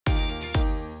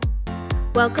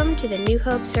Welcome to the New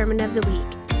Hope Sermon of the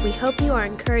Week. We hope you are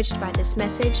encouraged by this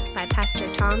message by Pastor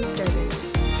Tom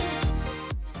Stearns.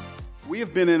 We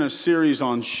have been in a series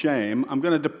on shame. I'm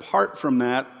going to depart from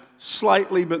that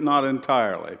slightly, but not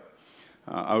entirely.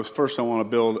 I want to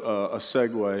build a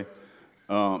segue.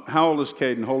 How old is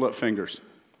Caden? Hold up fingers.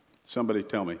 Somebody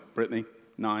tell me. Brittany?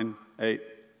 9, 8,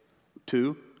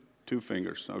 2? 2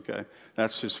 fingers. Okay.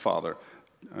 That's his father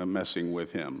messing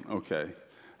with him. Okay.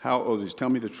 How old is he? Tell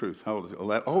me the truth. How old is he?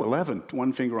 11. Oh, 11.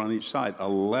 1 finger on each side.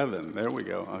 11. There we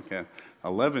go. Okay.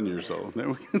 11 years old. There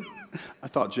we go. I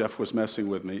thought Jeff was messing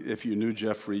with me. If you knew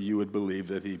Jeffrey, you would believe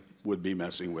that he would be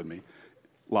messing with me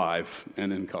live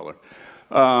and in color.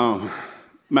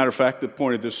 Matter of fact, the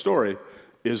point of this story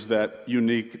is that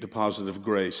unique deposit of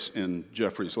grace in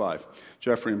Jeffrey's life.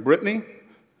 Jeffrey and Brittany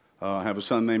have a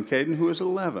son named Caden who is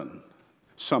 11.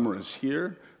 Summer is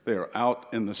here. They are out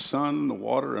in the sun, the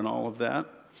water, and all of that.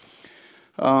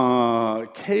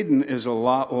 Caden is a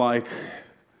lot like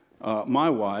my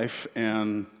wife,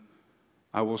 and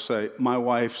I will say my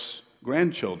wife's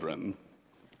grandchildren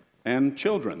and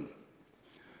children.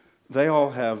 They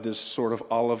all have this sort of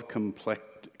olive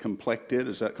complected,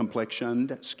 is that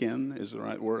complexioned skin is the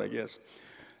right word, I guess.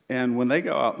 And when they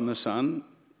go out in the sun,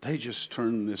 they just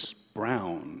turn this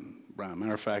brown.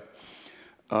 Matter of fact,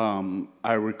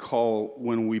 I recall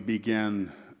when we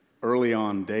began early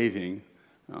on dating,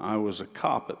 I was a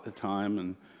cop at the time,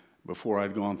 and before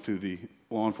I'd gone through the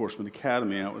law enforcement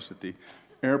academy, I was at the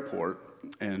airport,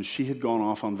 and she had gone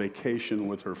off on vacation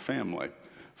with her family.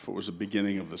 It was the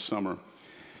beginning of the summer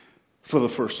for the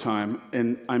first time.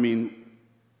 And I mean,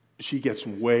 she gets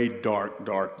way dark.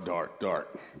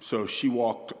 So she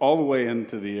walked all the way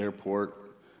into the airport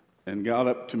and got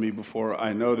up to me before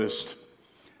I noticed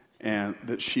and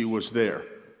that she was there.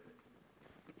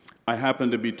 I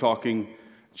happened to be talking,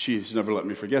 she's never let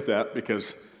me forget that,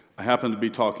 because I happened to be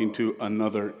talking to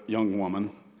another young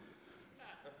woman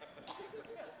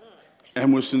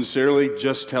and was sincerely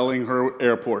just telling her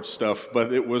airport stuff,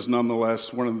 but it was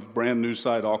nonetheless one of the brand new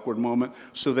side awkward moment.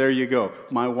 So there you go.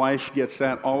 My wife gets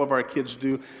that. All of our kids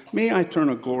do. Me, I turn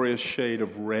a glorious shade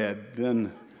of red,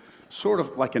 then sort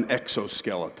of like an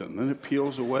exoskeleton. Then it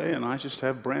peels away, and I just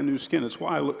have brand new skin. It's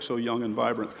why I look so young and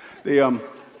vibrant.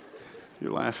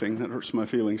 You're laughing. That hurts my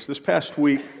feelings. This past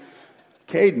week,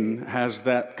 Caden has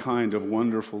that kind of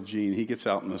wonderful gene. He gets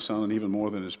out in the sun, and even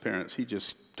more than his parents, he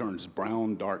just turns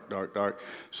brown, dark.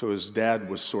 So his dad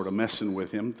was sort of messing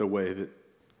with him the way that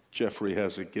Jeffrey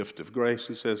has a gift of grace.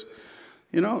 He says,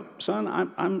 "You know, son,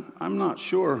 I'm not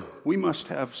sure. We must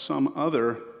have some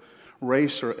other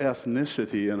race or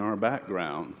ethnicity in our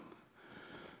background."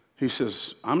 He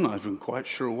says, "I'm not even quite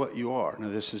sure what you are." Now,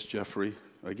 this is Jeffrey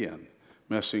again,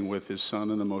 messing with his son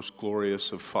in the most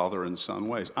glorious of father and son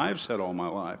ways. I've said all my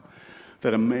life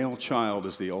that a male child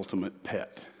is the ultimate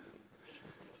pet.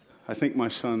 I think my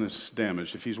son is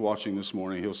damaged. If he's watching this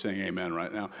morning, he'll sing amen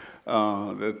right now.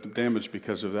 Damaged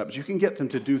because of that. But you can get them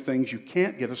to do things you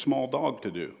can't get a small dog to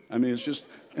do. I mean, it's just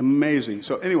amazing.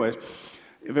 So anyways,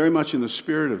 very much in the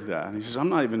spirit of that. He says, "I'm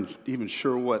not even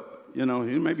sure what, there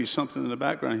may be something in the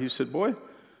background." He said, "Boy,"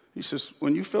 he says,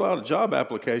 "when you fill out a job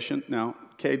application," now,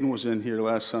 Caden was in here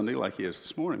last Sunday like he is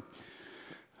this morning.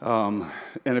 And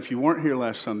if you weren't here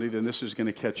last Sunday, then this is going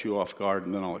to catch you off guard,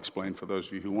 and then I'll explain for those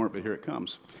of you who weren't, but here it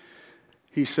comes.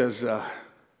 He says,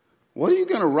 "What are you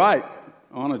going to write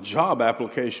on a job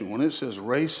application when it says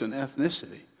race and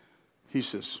ethnicity?" He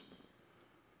says,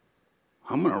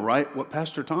 "I'm going to write what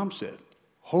Pastor Tom said,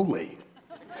 holy."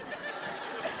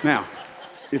 Now,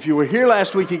 if you were here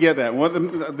last week, you get that.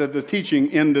 The teaching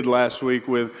ended last week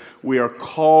with, we are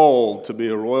called to be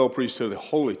a royal priesthood, a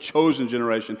holy, chosen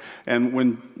generation. And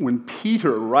when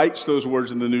Peter writes those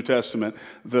words in the New Testament,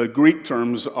 the Greek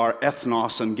terms are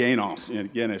ethnos and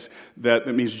genos. That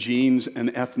means genes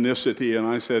and ethnicity. And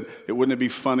I said, wouldn't it be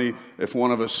funny if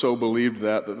one of us so believed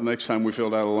that the next time we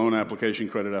filled out a loan application,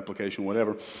 credit application,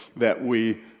 whatever, that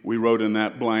we wrote in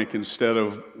that blank, instead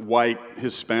of white,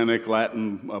 Hispanic,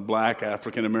 Latin, black,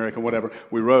 African American, whatever,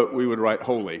 we would write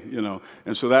holy,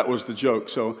 And so that was the joke.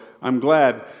 So I'm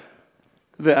glad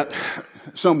that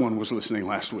someone was listening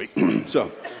last week.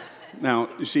 So now,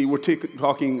 you see, we're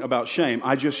talking about shame.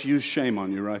 I just used shame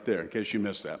on you right there, in case you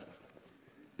missed that.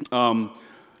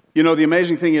 The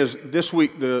amazing thing is, this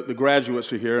week the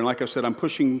graduates are here, and like I said, I'm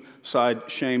pushing aside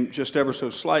shame just ever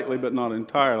so slightly, but not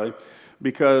entirely,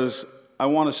 because I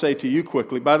want to say to you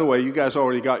quickly, by the way, you guys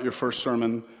already got your first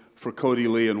sermon for Cody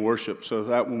Lee and worship, so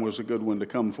that one was a good one to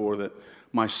come for, that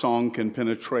my song can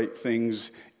penetrate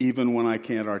things even when I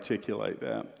can't articulate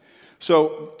that.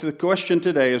 So the question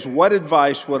today is, what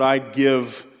advice would I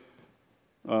give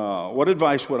What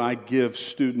advice would I give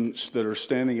students that are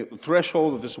standing at the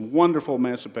threshold of this wonderful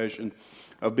emancipation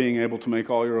of being able to make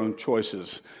all your own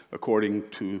choices according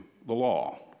to the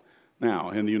law?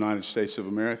 Now, in the United States of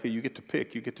America, you get to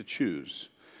pick, you get to choose.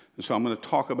 And so I'm going to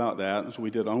talk about that, as we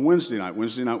did on Wednesday night.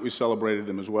 Wednesday night, we celebrated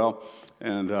them as well,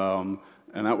 and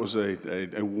that was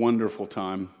a wonderful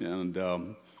time.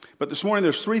 But this morning,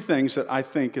 there's three things that I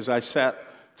think, as I sat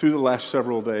through the last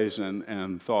several days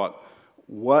and thought,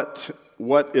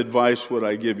 what advice would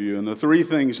I give you? And the three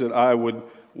things that I would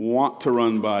want to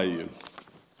run by you.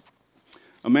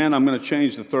 I'm going to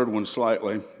change the third one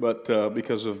slightly, but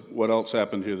because of what else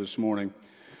happened here this morning.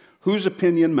 Whose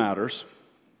opinion matters?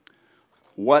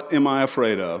 What am I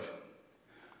afraid of?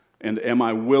 And am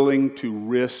I willing to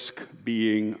risk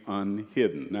being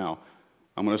unhidden? Now,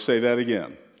 I'm going to say that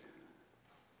again.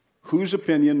 Whose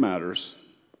opinion matters?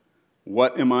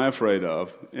 What am I afraid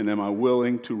of? And am I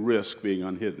willing to risk being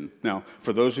unhidden? Now,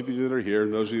 for those of you that are here,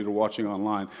 and those of you that are watching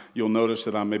online, you'll notice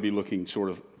that I may be looking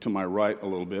sort of to my right a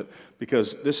little bit,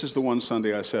 because this is the one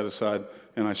Sunday I set aside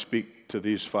and I speak to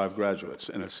these 5 graduates,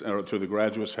 and or to the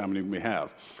graduates, how many we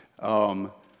have.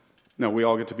 Now, we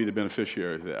all get to be the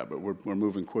beneficiary of that, but we're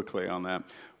moving quickly on that.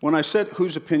 When I said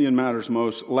whose opinion matters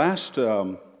most, last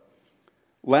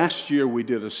year we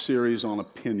did a series on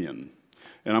opinion.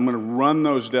 And I'm going to run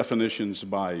those definitions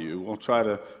by you. We'll try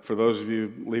to, for those of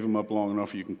you, leave them up long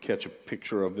enough you can catch a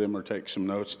picture of them or take some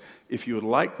notes. If you would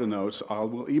like the notes, I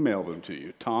will email them to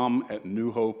you.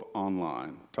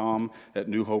 Tom@NewHopeOnline.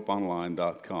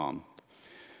 Tom@NewHopeOnline.com.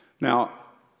 Now,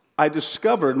 I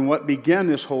discovered in what began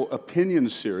this whole opinion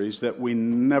series that we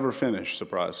never finished,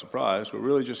 surprise, surprise. We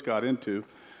really just got into,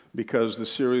 because the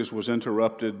series was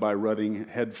interrupted by running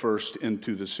headfirst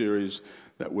into the series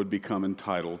that would become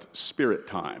entitled Spirit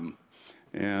Time.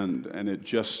 And it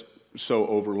just so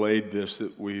overlaid this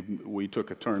that we took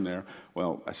a turn there.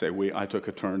 Well, I say I took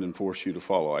a turn and forced you to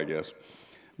follow, I guess.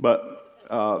 But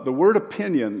the word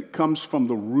opinion comes from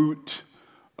the root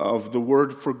of the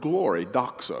word for glory,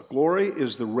 doxa. Glory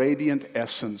is the radiant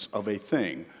essence of a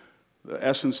thing. The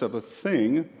essence of a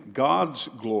thing, God's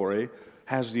glory,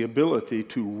 has the ability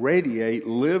to radiate,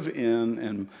 live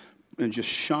in, and just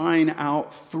shine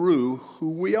out through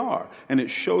who we are. And it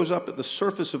shows up at the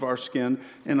surface of our skin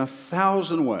in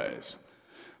 1,000 ways.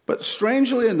 But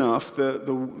strangely enough,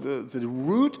 the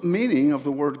root meaning of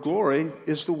the word glory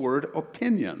is the word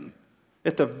opinion.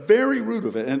 At the very root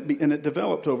of it, and it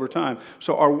developed over time.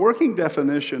 So our working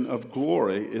definition of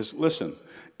glory is, listen,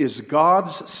 is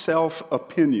God's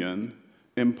self-opinion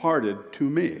imparted to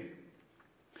me.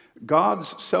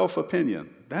 God's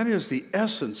self-opinion, that is the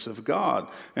essence of God,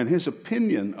 and his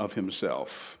opinion of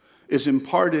himself is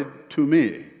imparted to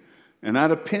me. And that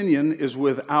opinion is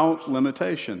without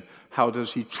limitation. How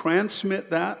does he transmit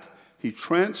that? He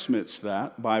transmits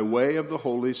that by way of the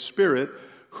Holy Spirit,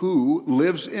 who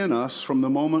lives in us from the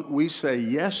moment we say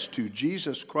yes to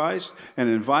Jesus Christ and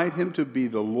invite him to be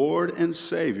the Lord and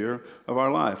Savior of our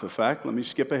life. In fact, let me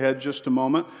skip ahead just a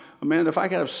moment. Amanda, if I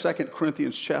could have 2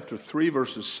 Corinthians chapter 3,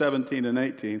 verses 17 and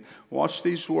 18, watch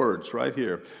these words right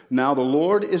here. Now the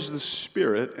Lord is the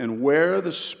Spirit, and where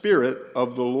the Spirit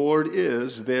of the Lord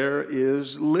is, there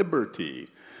is liberty.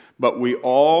 But we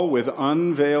all, with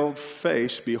unveiled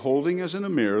face, beholding as in a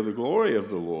mirror the glory of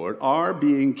the Lord, are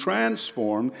being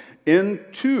transformed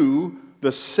into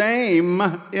the same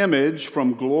image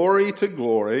from glory to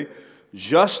glory,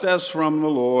 just as from the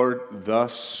Lord the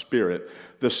Spirit.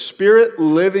 The Spirit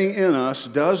living in us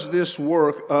does this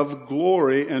work of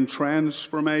glory and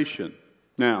transformation.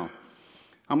 Now,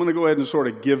 I'm going to go ahead and sort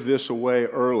of give this away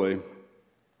early,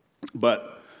 but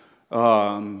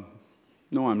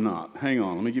no, I'm not. Hang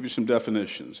on. Let me give you some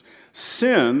definitions.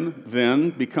 Sin,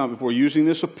 then, if we're using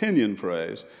this opinion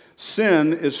phrase,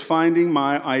 sin is finding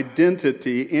my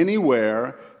identity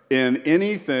anywhere in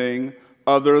anything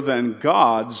other than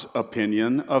God's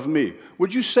opinion of me.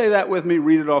 Would you say that with me?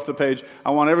 Read it off the page.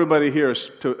 I want everybody here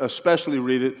to especially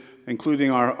read it,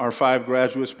 including our 5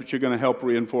 graduates, but you're going to help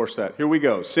reinforce that. Here we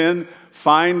go. Sin,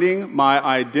 finding my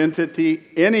identity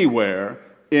anywhere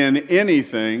in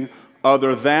anything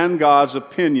other than God's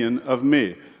opinion of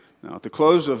me. Now, at the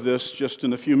close of this, just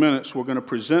in a few minutes, we're going to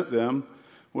present them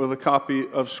with a copy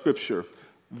of Scripture.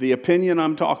 The opinion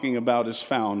I'm talking about is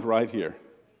found right here.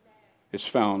 It's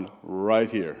found right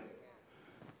here.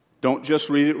 Don't just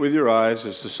read it with your eyes,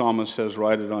 as the psalmist says,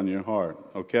 write it on your heart,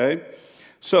 okay?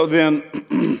 So then,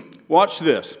 watch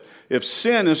this. If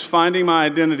sin is finding my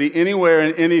identity anywhere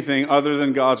in anything other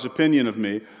than God's opinion of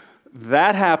me,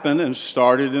 that happened and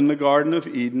started in the Garden of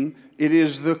Eden. It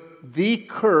is the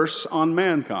curse on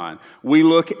mankind. We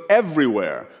look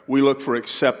everywhere. We look for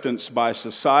acceptance by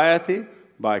society,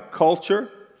 by culture.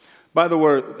 By the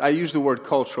way, I use the word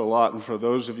culture a lot, and for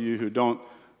those of you who don't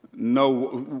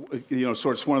know,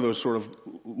 it's one of those sort of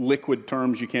liquid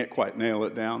terms, you can't quite nail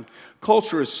it down.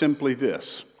 Culture is simply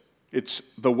this. It's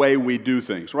the way we do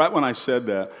things. Right when I said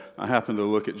that, I happened to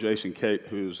look at Jason Cate,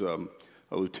 who's a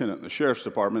lieutenant in the sheriff's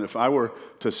department. If I were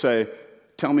to say,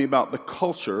 tell me about the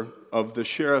culture of the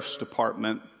sheriff's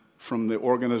department from the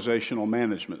organizational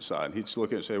management side, he'd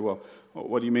look at it and say, well,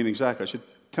 what do you mean exactly? I said,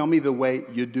 tell me the way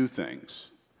you do things.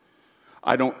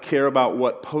 I don't care about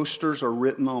what posters are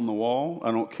written on the wall.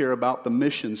 I don't care about the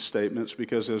mission statements,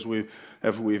 because as we've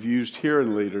used here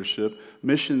in leadership,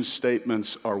 mission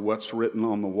statements are what's written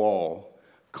on the wall.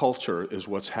 Culture is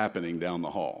what's happening down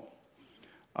the hall.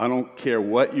 I don't care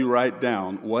what you write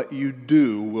down. What you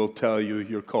do will tell you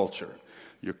your culture.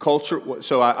 Your culture.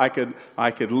 So I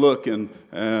could look and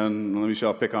let me see.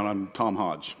 I'll pick on Tom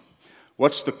Hodge.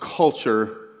 What's the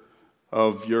culture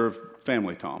of your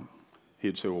family, Tom?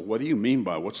 He'd say, well, what do you mean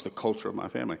by what's the culture of my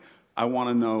family? I want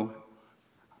to know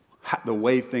the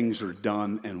way things are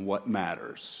done and what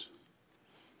matters.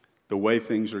 The way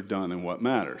things are done and what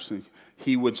matters. And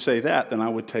he would say that, then I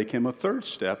would take him a third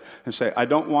step and say, I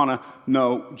don't want to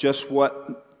know just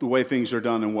what the way things are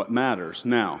done and what matters.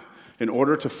 Now, in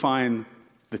order to find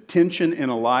the tension in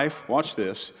a life, watch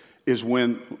this, is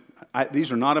when,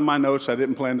 these are not in my notes, I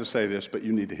didn't plan to say this, but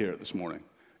you need to hear it this morning.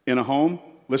 In a home,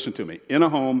 listen to me, in a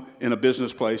home, in a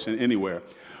business place, and anywhere,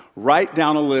 write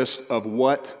down a list of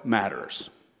what matters.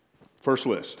 First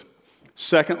list.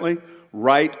 Secondly,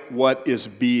 write what is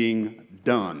being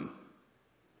done.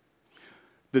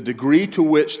 The degree to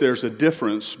which there's a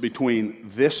difference between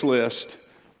this list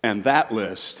and that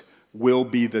list will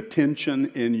be the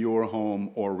tension in your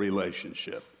home or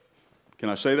relationship. Can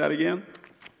I say that again?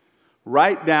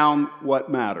 Write down what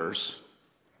matters,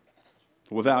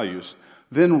 with values.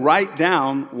 Then write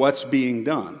down what's being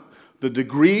done. The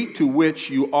degree to which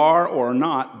you are or are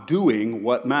not doing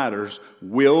what matters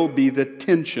will be the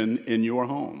tension in your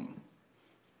home.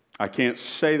 I can't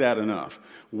say that enough.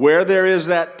 Where there is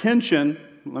that tension,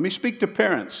 let me speak to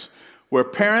parents. Where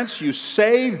parents, you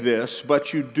say this,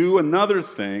 but you do another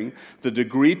thing, the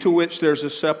degree to which there's a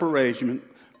separation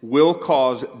will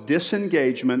cause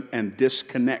disengagement and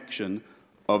disconnection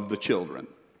of the children.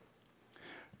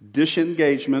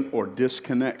 Disengagement or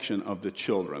disconnection of the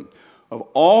children. Of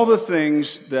all the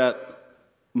things that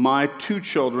my two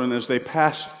children, as they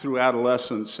passed through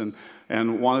adolescence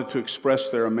and wanted to express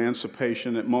their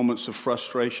emancipation at moments of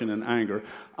frustration and anger,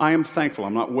 I am thankful.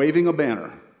 I'm not waving a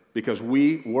banner, because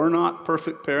we were not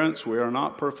perfect parents. We are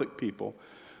not perfect people.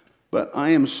 But I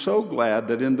am so glad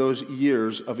that in those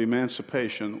years of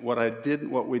emancipation,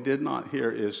 what we did not hear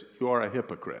is, you are a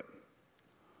hypocrite.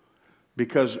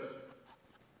 Because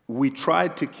we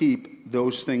tried to keep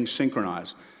those things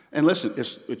synchronized. And listen,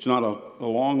 it's not a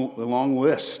long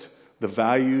list, the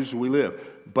values we live.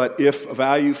 But if a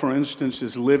value, for instance,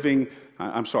 is living,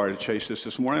 I'm sorry to chase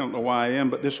this morning, I don't know why I am,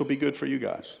 but this will be good for you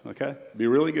guys, okay? Be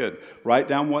really good. Write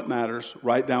down what matters,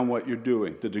 write down what you're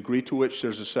doing. The degree to which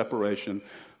there's a separation,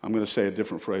 I'm going to say a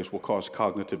different phrase, will cause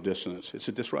cognitive dissonance. It's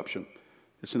a disruption.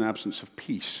 It's an absence of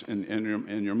peace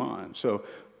in your mind. So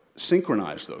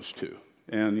synchronize those two.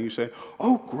 And you say,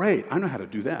 oh, great, I know how to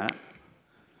do that.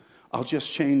 I'll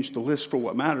just change the list for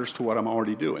what matters to what I'm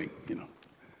already doing,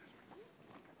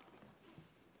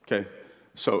 Okay,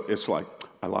 so it's like,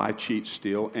 I lie, cheat,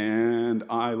 steal, and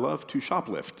I love to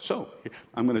shoplift. So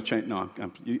I'm going to change. No,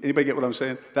 anybody get what I'm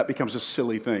saying? That becomes a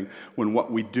silly thing when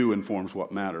what we do informs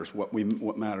what matters. What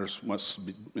matters must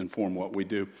inform what we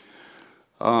do.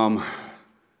 So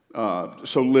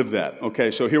live that.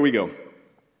 Okay, so here we go.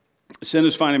 Sin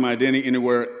is finding my identity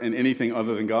anywhere in anything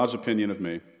other than God's opinion of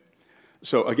me.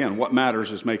 So again, what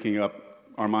matters is making up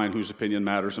our mind whose opinion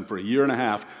matters. And for a year and a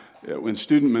half, in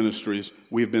student ministries,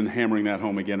 we've been hammering that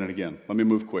home again and again. Let me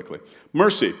move quickly.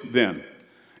 Mercy, then,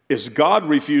 is God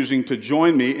refusing to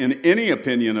join me in any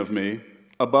opinion of me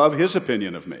above his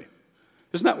opinion of me.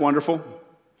 Isn't that wonderful?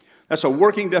 That's a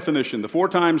working definition. The 4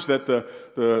 times that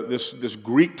this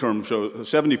Greek term shows,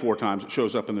 74 times it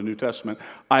shows up in the New Testament,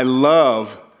 I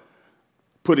love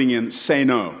putting in say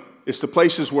no. It's the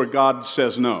places where God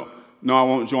says no. No, I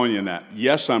won't join you in that.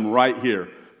 Yes, I'm right here.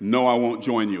 No, I won't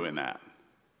join you in that.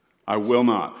 I will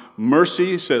not.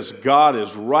 Mercy says God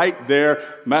is right there.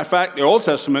 Matter of fact, the Old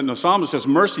Testament, the psalmist says,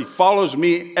 mercy follows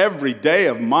me every day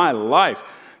of my life.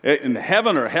 In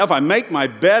heaven or hell, if I make my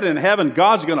bed in heaven,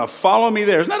 God's going to follow me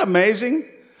there. Isn't that amazing?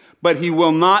 But he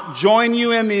will not join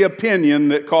you in the opinion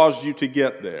that caused you to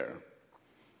get there.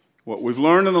 What we've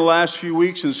learned in the last few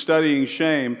weeks in studying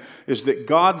shame is that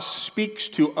God speaks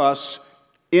to us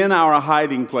in our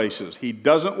hiding places. He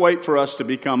doesn't wait for us to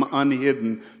become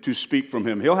unhidden to speak from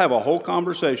him. He'll have a whole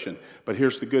conversation, but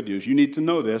here's the good news. You need to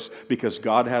know this because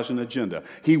God has an agenda.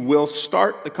 He will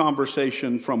start the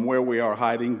conversation from where we are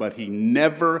hiding, but he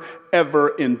never, ever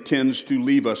intends to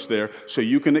leave us there, so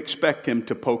you can expect him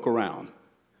to poke around.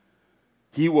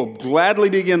 He will gladly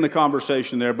begin the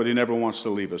conversation there, but he never wants to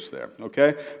leave us there,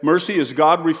 okay? Mercy is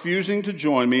God refusing to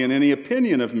join me in any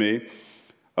opinion of me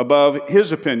above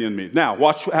his opinion of me. Now,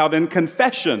 watch how then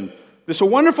confession, this is a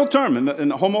wonderful term, and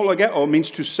homologeo means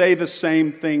to say the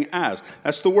same thing as.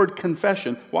 That's the word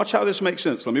confession. Watch how this makes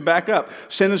sense. Let me back up.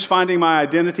 Sin is finding my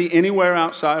identity anywhere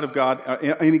outside of God,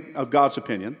 of God's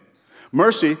opinion.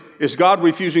 Mercy is God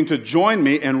refusing to join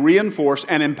me and reinforce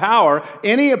and empower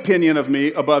any opinion of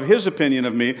me above his opinion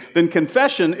of me. Then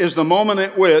confession is the moment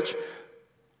at which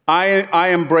I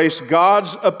embrace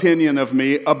God's opinion of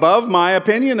me above my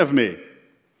opinion of me.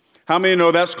 How many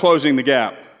know that's closing the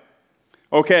gap?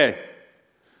 Okay.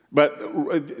 But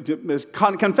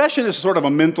confession is sort of a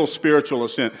mental, spiritual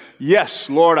assent. Yes,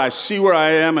 Lord, I see where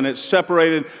I am, and it's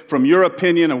separated from your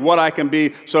opinion of what I can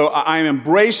be. So I'm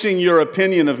embracing your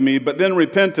opinion of me, but then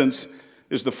repentance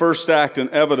is the first act and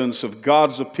evidence of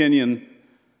God's opinion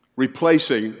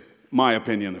replacing my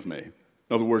opinion of me. In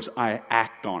other words, I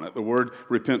act on it. The word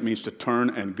repent means to turn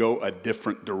and go a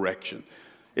different direction.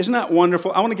 Isn't that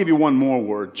wonderful? I want to give you one more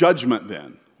word, judgment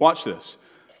then. Watch this.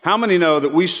 How many know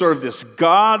that we serve this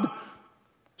God,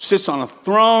 sits on a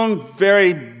throne,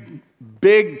 very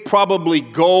big, probably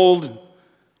gold,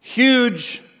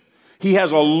 huge. He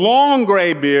has a long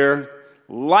gray beard,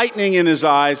 lightning in his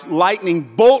eyes,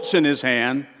 lightning bolts in his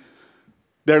hand.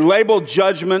 They're labeled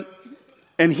judgment,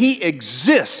 and he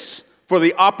exists for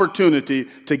the opportunity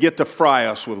to get to fry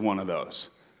us with one of those.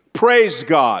 Praise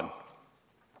God.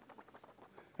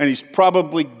 And he's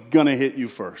probably going to hit you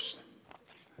first.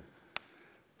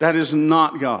 That is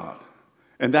not God.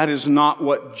 And that is not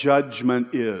what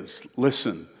judgment is.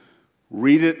 Listen,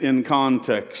 read it in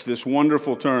context, this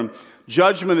wonderful term.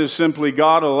 Judgment is simply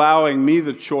God allowing me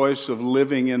the choice of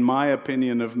living in my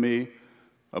opinion of me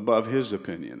above his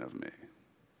opinion of me.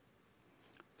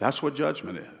 That's what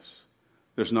judgment is.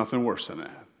 There's nothing worse than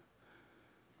that.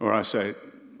 Or I say,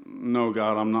 no,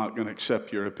 God, I'm not going to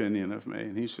accept your opinion of me.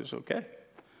 And he says, okay.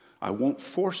 I won't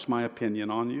force my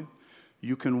opinion on you.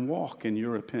 You can walk in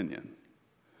your opinion.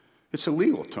 It's a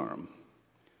legal term.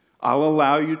 I'll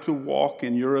allow you to walk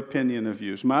in your opinion of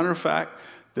you. As a matter of fact,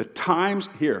 the times,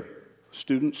 here,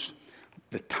 students,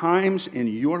 the times in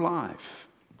your life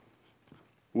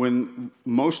when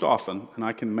most often, and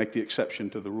I can make the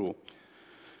exception to the rule,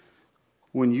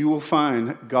 when you will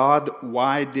find, God,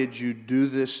 why did you do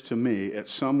this to me? At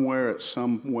some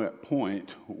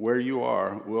point where you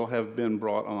are will have been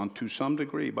brought on to some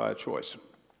degree by a choice.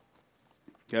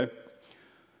 Okay?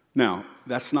 Now,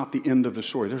 that's not the end of the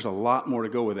story. There's a lot more to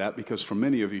go with that because for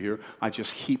many of you here, I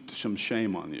just heaped some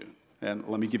shame on you. And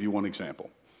let me give you one example.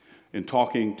 In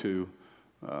talking to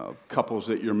couples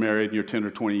that you're married and you're 10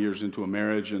 or 20 years into a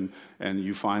marriage and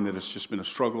you find that it's just been a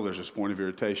struggle, there's this point of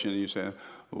irritation, and you say,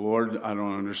 Lord, I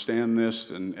don't understand this,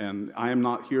 and I am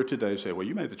not here today to say, well,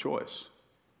 you made the choice.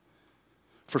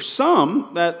 For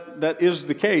some, that is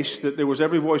the case, that there was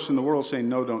every voice in the world saying,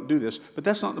 no, don't do this, but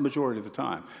that's not the majority of the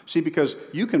time. See, because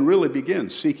you can really begin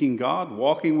seeking God,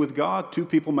 walking with God, two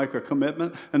people make a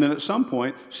commitment, and then at some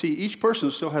point, see, each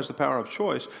person still has the power of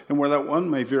choice, and where that one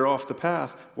may veer off the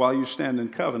path while you stand in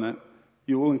covenant,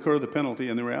 you will incur the penalty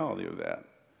and the reality of that.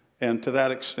 And to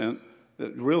that extent,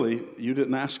 that really, you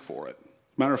didn't ask for it.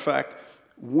 Matter of fact,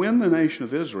 when the nation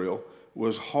of Israel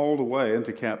was hauled away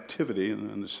into captivity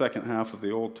in the second half of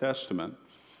the Old Testament,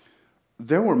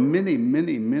 there were many,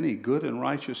 many, many good and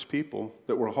righteous people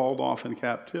that were hauled off in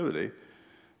captivity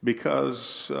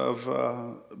because of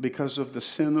the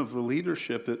sin of the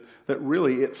leadership that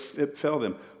really it fell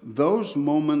them. Those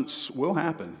moments will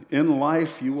happen. In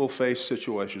life, you will face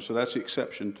situations. So that's the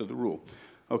exception to the rule.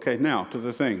 Okay, now to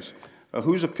the things.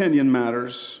 Whose opinion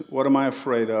matters? What am I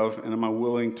afraid of? And am I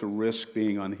willing to risk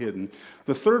being unhidden?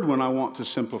 The third one I want to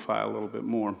simplify a little bit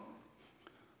more.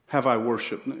 Have I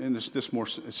worshiped? And it's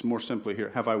more simply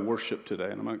here. Have I worshiped today?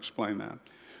 And I'm going to explain that.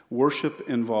 Worship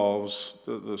involves,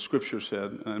 the scripture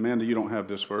said, and Amanda, you don't have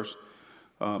this verse.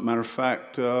 Matter of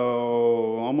fact,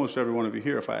 almost every one of you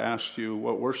here, if I asked you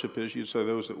what worship is, you'd say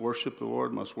those that worship the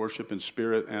Lord must worship in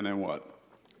spirit and in what?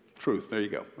 Truth. There you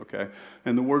go. Okay.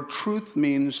 And the word truth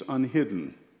means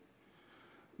unhidden.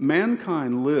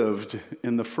 Mankind lived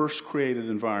in the first created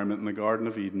environment in the Garden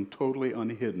of Eden totally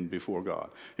unhidden before God.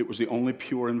 It was the only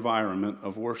pure environment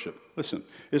of worship. Listen,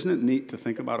 isn't it neat to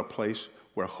think about a place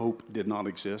where hope did not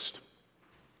exist?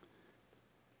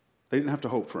 They didn't have to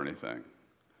hope for anything.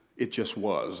 It just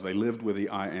was. They lived with the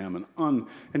I am. And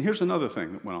here's another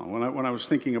thing that went on. When I was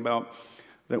thinking about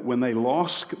that when they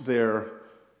lost their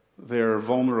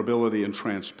vulnerability and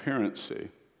transparency,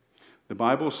 the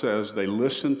Bible says they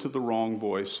listened to the wrong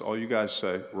voice. All you guys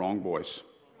say, wrong voice.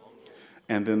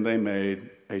 And then they made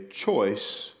a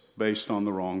choice based on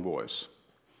the wrong voice.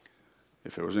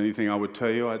 If there was anything I would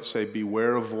tell you, I'd say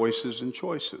beware of voices and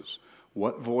choices.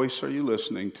 What voice are you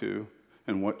listening to,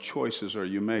 and what choices are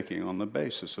you making on the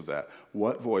basis of that?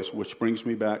 What voice? Which brings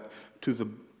me back to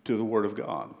the Word of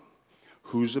God.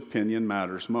 Whose opinion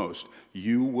matters most?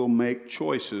 You will make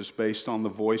choices based on the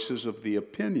voices of the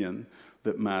opinion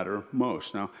that matter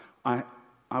most. Now, I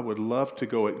would love to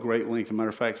go at great length. As a matter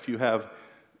of fact, if you have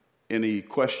any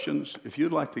questions, if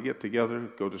you'd like to get together,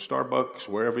 go to Starbucks,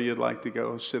 wherever you'd like to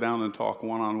go, sit down and talk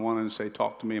one-on-one and say,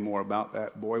 talk to me more about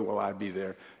that. Boy, will I be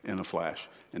there in a flash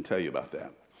and tell you about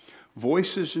that.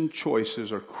 Voices and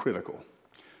choices are critical.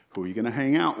 Who are you going to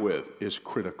hang out with is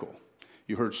critical.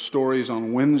 You heard stories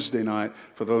on Wednesday night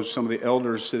for some of the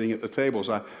elders sitting at the tables.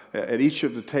 At each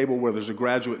of the table where there's a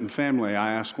graduate and family,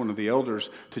 I asked one of the elders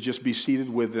to just be seated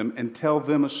with them and tell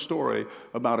them a story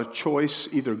about a choice,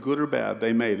 either good or bad,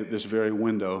 they made at this very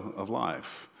window of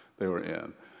life they were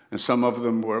in. And some of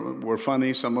them were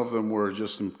funny, some of them were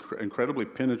just incredibly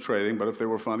penetrating, but if they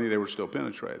were funny, they were still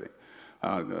penetrating.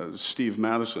 Steve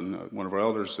Madison, one of our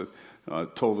elders,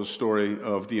 told a story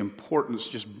of the importance,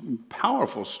 just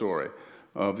powerful story,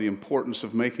 of the importance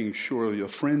of making sure the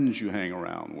friends you hang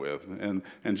around with,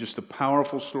 and just a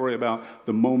powerful story about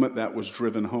the moment that was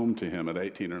driven home to him at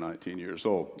 18 or 19 years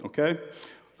old, okay?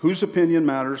 Whose opinion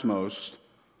matters most?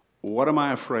 What am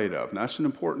I afraid of? Now, that's an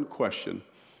important question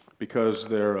because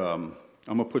I'm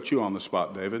going to put you on the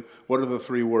spot, David. What are the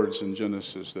 3 words in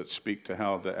Genesis that speak to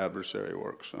how the adversary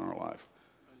works in our life?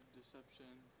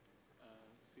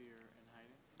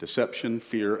 Deception,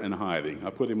 fear, and hiding. I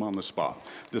put him on the spot.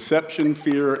 Deception,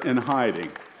 fear, and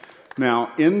hiding.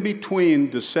 Now, in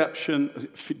between deception,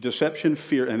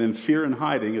 fear, and then fear and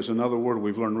hiding is another word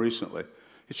we've learned recently.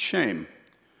 It's shame.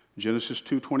 Genesis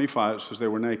 2:25 says they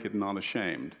were naked and not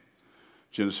ashamed.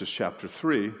 Genesis chapter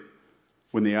 3,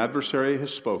 when the adversary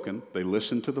has spoken, they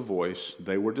listened to the voice,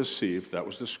 they were deceived, that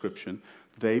was description,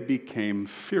 they became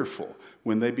fearful.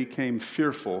 When they became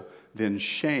fearful, then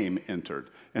shame entered.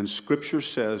 And Scripture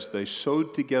says they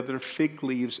sewed together fig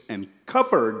leaves and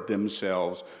covered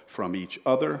themselves from each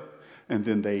other, and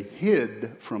then they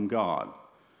hid from God.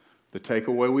 The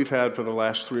takeaway we've had for the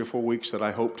last 3 or 4 weeks that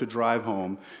I hope to drive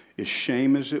home is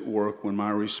shame is at work when my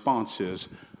response is,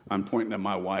 I'm pointing at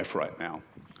my wife right now.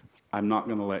 I'm not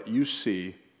going to let you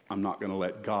see, I'm not going to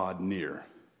let God near.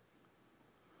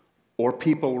 Or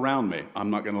people around me, I'm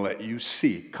not going to let you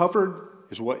see. Covered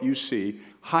is what you see,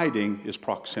 hiding is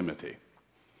proximity.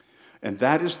 And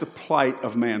that is the plight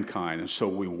of mankind. And so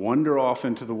we wander off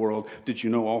into the world. Did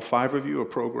you know all 5 of you are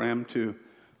programmed to,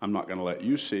 I'm not going to let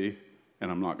you see,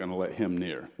 and I'm not going to let him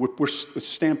near. We're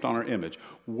stamped on our image.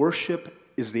 Worship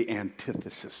is the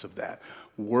antithesis of that.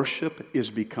 Worship is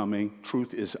becoming,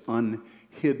 truth is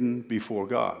unhidden before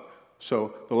God.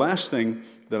 So the last thing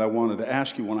that I wanted to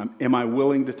ask you, am I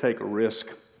willing to take a risk?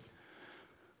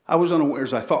 I was unaware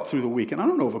as I thought through the week, and I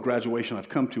don't know of a graduation I've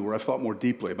come to where I've thought more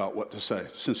deeply about what to say,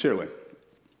 sincerely.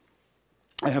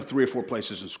 I have 3 or 4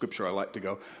 places in Scripture I like to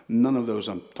go. None of those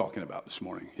I'm talking about this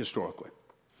morning, historically.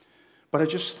 But I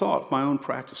just thought of my own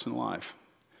practice in life.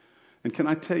 And can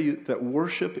I tell you that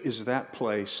worship is that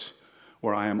place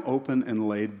where I am open and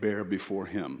laid bare before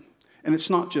Him. And it's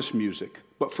not just music,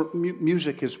 but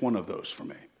music is one of those for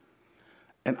me.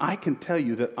 And I can tell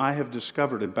you that I have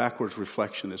discovered in backwards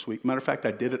reflection this week. Matter of fact,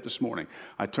 I did it this morning.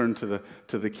 I turned to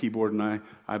the keyboard and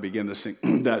I began to sing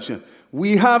that song.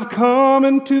 We have come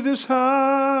into this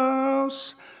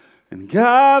house and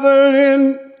gathered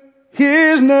in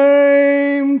His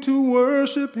name to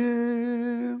worship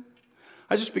Him.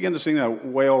 I just began to sing that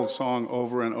way old song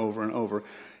over and over and over.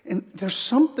 And there's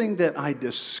something that I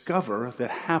discover that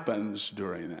happens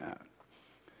during that.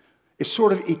 It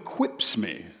sort of equips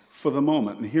me for the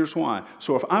moment, and here's why.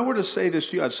 So if I were to say this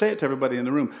to you, I'd say it to everybody in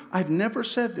the room. I've never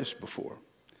said this before.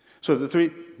 So the 3,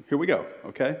 here we go,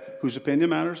 okay? Whose opinion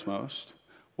matters most?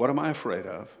 What am I afraid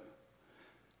of?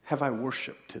 Have I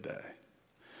worshiped today?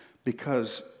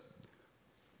 Because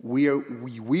we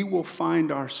will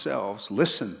find ourselves,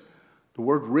 listen, the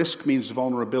word risk means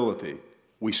vulnerability.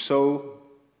 We sow,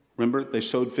 remember, they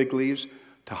sowed fig leaves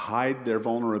to hide their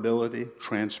vulnerability,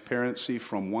 transparency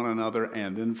from one another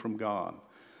and then from God.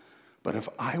 But if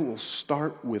I will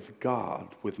start with God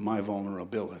with my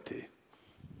vulnerability,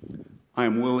 I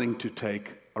am willing to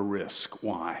take a risk.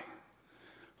 Why?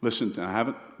 Listen,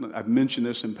 I've mentioned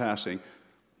this in passing,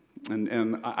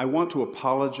 and I want to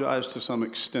apologize to some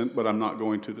extent, but I'm not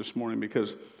going to this morning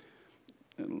because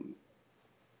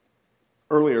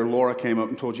earlier Laura came up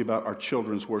and told you about our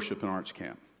children's worship and arts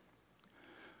camp.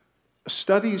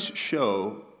 Studies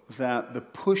show that the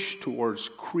push towards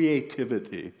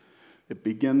creativity, it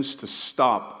begins to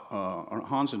stop.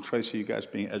 Hans and Tracy, you guys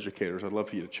being educators, I'd love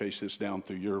for you to chase this down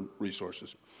through your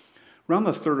resources. Around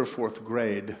the 3rd or 4th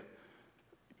grade,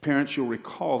 parents, you'll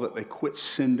recall that they quit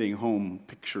sending home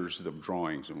pictures of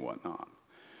drawings and whatnot.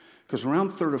 Because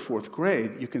around 3rd or 4th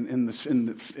grade, you can,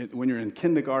 when you're in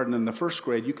kindergarten and the 1st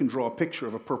grade, you can draw a picture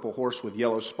of a purple horse with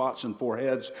yellow spots and 4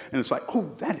 heads, and it's like,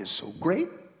 oh, that is so great.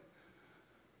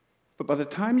 But by the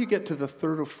time you get to the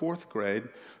 3rd or 4th grade,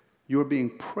 you're being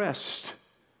pressed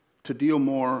to deal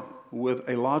more with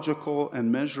a logical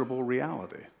and measurable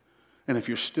reality. And if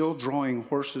you're still drawing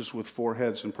horses with 4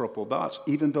 heads and purple dots,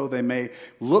 even though they may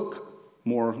look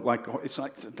more like, it's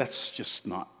like, that's just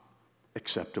not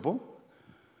acceptable.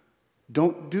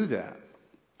 Don't do that.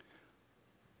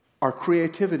 Our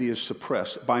creativity is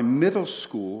suppressed. By middle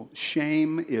school,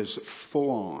 shame is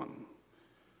full on.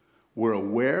 We're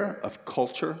aware of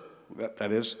culture.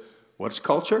 That is, what's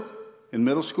culture in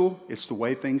middle school? It's the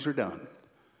way things are done.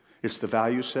 It's the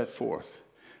values set forth.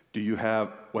 Do you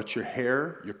have what's your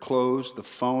hair, your clothes, the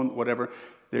phone, whatever?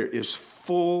 There is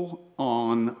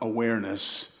full-on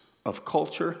awareness of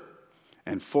culture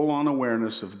and full-on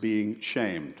awareness of being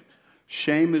shamed.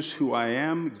 Shame is who I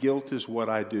am. Guilt is what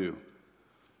I do.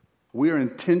 We are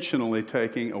intentionally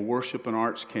taking a worship and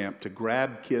arts camp to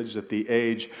grab kids at the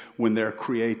age when their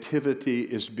creativity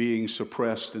is being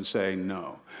suppressed and saying,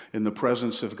 no, in the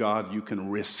presence of God, you can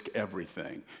risk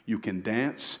everything. You can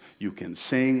dance, you can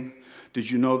sing. Did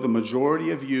you know the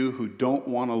majority of you who don't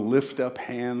want to lift up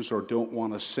hands or don't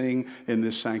want to sing in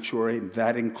this sanctuary,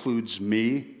 that includes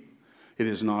me? It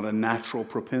is not a natural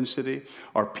propensity,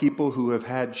 are people who have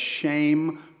had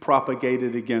shame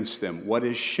propagated against them. What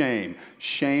is shame?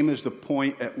 Shame is the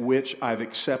point at which I've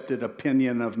accepted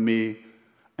opinion of me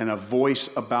and a voice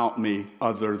about me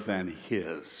other than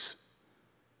his.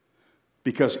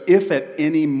 Because if at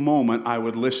any moment I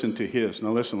would listen to his,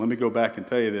 now listen, let me go back and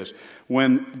tell you this.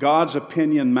 When God's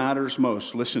opinion matters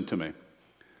most, listen to me.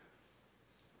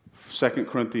 2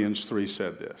 Corinthians 3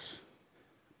 said this.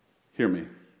 Hear me,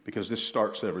 because this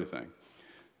starts everything.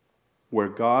 Where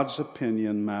God's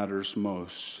opinion matters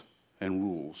most and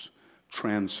rules,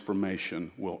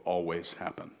 transformation will always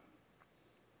happen.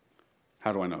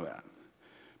 How do I know that?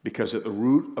 Because at the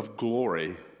root of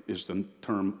glory is the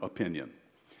term opinion.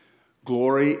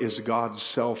 Glory is God's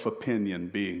self-opinion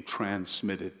being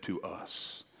transmitted to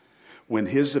us. When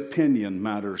his opinion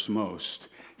matters most,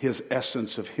 his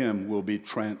essence of him will be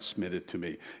transmitted to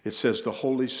me. It says the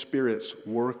Holy Spirit's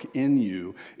work in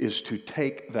you is to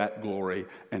take that glory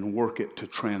and work it to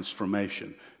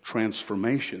transformation.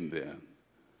 Transformation, then,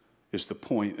 is the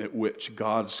point at which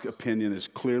God's opinion has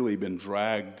clearly been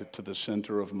dragged to the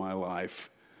center of my life.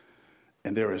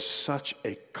 And there is such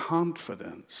a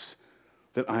confidence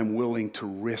that I'm willing to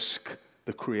risk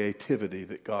the creativity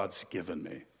that God's given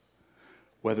me.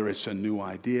 Whether it's a new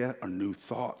idea, a new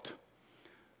thought.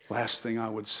 Last thing I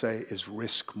would say is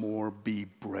risk more, be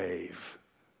brave.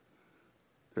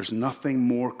 There's nothing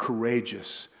more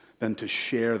courageous than to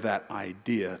share that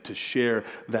idea, to share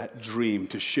that dream,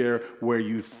 to share where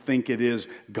you think it is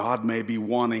God may be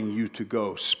wanting you to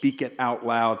go. Speak it out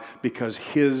loud because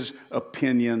his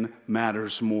opinion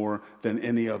matters more than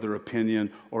any other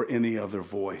opinion or any other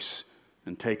voice.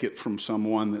 And take it from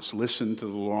someone that's listened to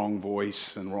the wrong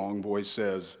voice and wrong voice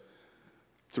says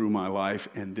through my life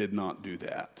and did not do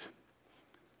that.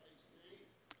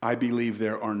 I believe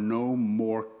there are no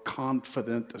more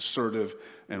confident, assertive,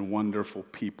 and wonderful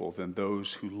people than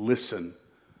those who listen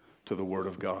to the Word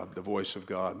of God, the voice of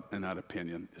God, and that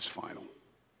opinion is final.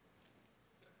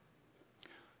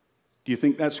 Do you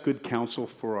think that's good counsel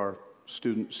for our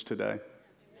students today?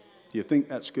 Do you think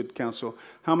that's good counsel?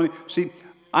 How many? See,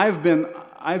 I've been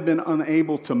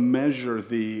unable to measure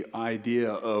the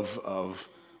idea of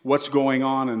what's going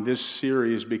on in this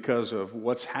series because of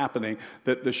what's happening,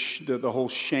 that the whole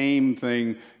shame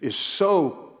thing is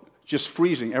so just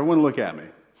freezing. Everyone look at me.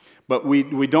 But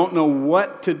we don't know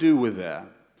what to do with that.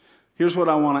 Here's what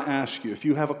I want to ask you. If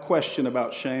you have a question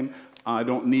about shame, I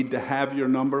don't need to have your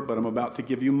number, but I'm about to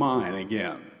give you mine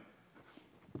again.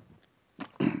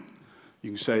 You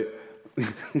can say,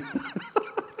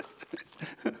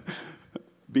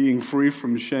 being free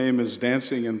from shame is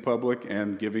dancing in public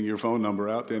and giving your phone number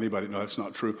out to anybody. No, that's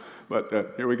not true. But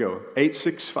here we go.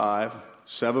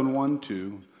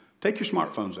 865-712. Take your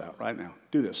smartphones out right now.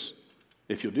 Do this.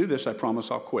 If you'll do this, I promise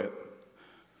I'll quit.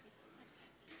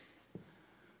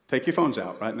 Take your phones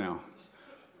out right now.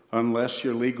 Unless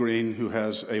you're Lee Green, who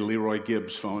has a Leroy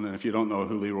Gibbs phone. And if you don't know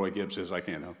who Leroy Gibbs is, I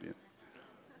can't help you.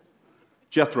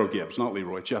 Jethro Gibbs, not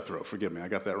Leroy. Jethro, forgive me, I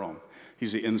got that wrong.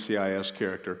 He's the NCIS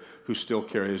character who still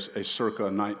carries a circa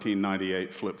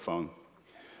 1998 flip phone,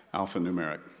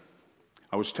 alphanumeric.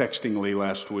 I was texting Lee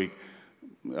last week.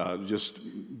 Just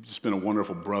been a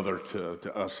wonderful brother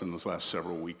to us in those last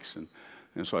several weeks.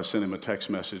 And so I sent him a text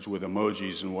message with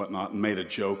emojis and whatnot and made a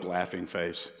joke, laughing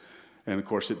face. And of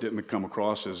course, it didn't come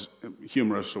across as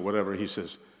humorous or whatever. He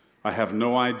says, I have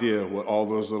no idea what all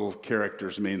those little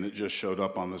characters mean that just showed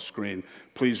up on the screen.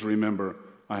 Please remember,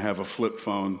 I have a flip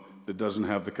phone that doesn't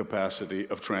have the capacity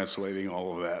of translating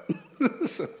all of that.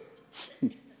 So,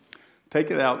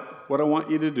 take it out. What I want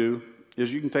you to do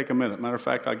is you can take a minute. Matter of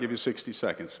fact, I'll give you 60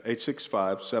 seconds.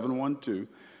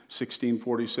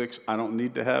 865-712-1646. I don't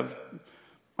need to have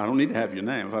your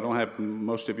name. If I don't have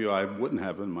most of you, I wouldn't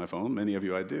have it in my phone. Many of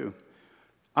you I do.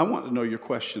 I want to know your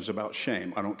questions about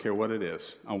shame. I don't care what it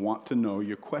is. I want to know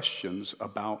your questions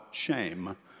about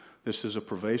shame. This is a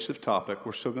pervasive topic.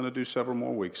 We're still going to do several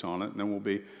more weeks on it, and then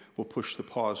we'll push the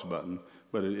pause button.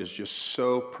 But it is just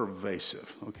so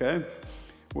pervasive, okay?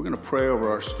 We're going to pray over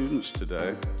our students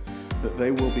today that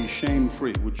they will be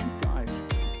shame-free. Would you guys?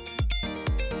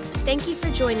 Thank you for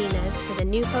joining us for the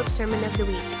New Hope Sermon of the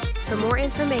Week. For more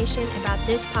information about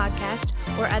this podcast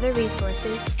or other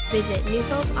resources, visit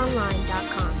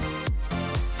newhopeonline.com.